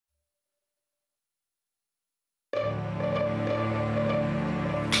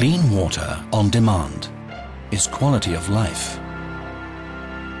Clean water on demand is quality of life.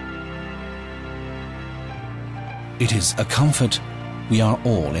 It is a comfort we are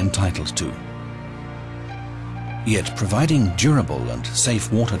all entitled to. Yet providing durable and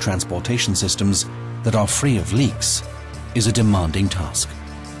safe water transportation systems that are free of leaks is a demanding task.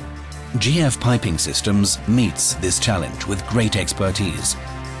 GF Piping Systems meets this challenge with great expertise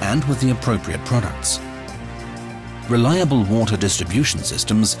and with the appropriate products. Reliable water distribution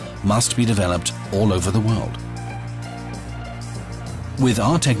systems must be developed all over the world. With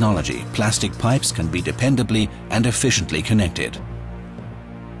our technology, plastic pipes can be dependably and efficiently connected,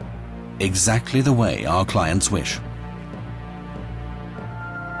 exactly the way our clients wish.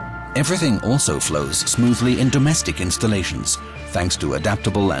 Everything also flows smoothly in domestic installations, thanks to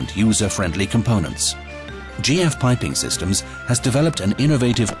adaptable and user-friendly components. GF Piping Systems has developed an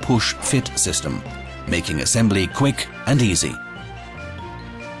innovative push-fit system, making assembly quick and easy.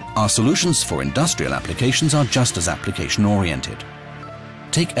 Our solutions for industrial applications are just as application-oriented.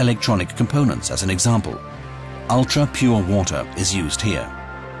 Take electronic components as an example. Ultra-pure water is used here.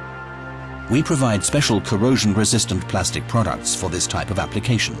 We provide special corrosion-resistant plastic products for this type of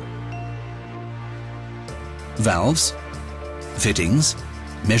application. Valves, fittings,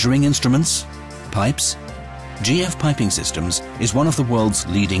 measuring instruments, pipes. GF Piping Systems is one of the world's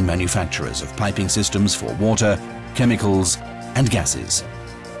leading manufacturers of piping systems for water, chemicals and gases.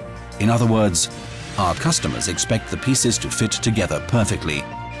 In other words, our customers expect the pieces to fit together perfectly,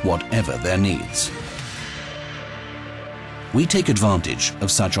 whatever their needs. We take advantage of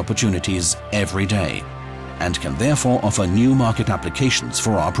such opportunities every day and can therefore offer new market applications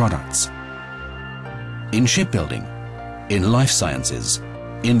for our products. In shipbuilding, in life sciences,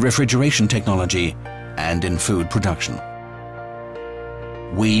 in refrigeration technology, and in food production.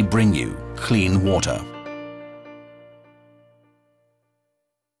 We bring you clean water.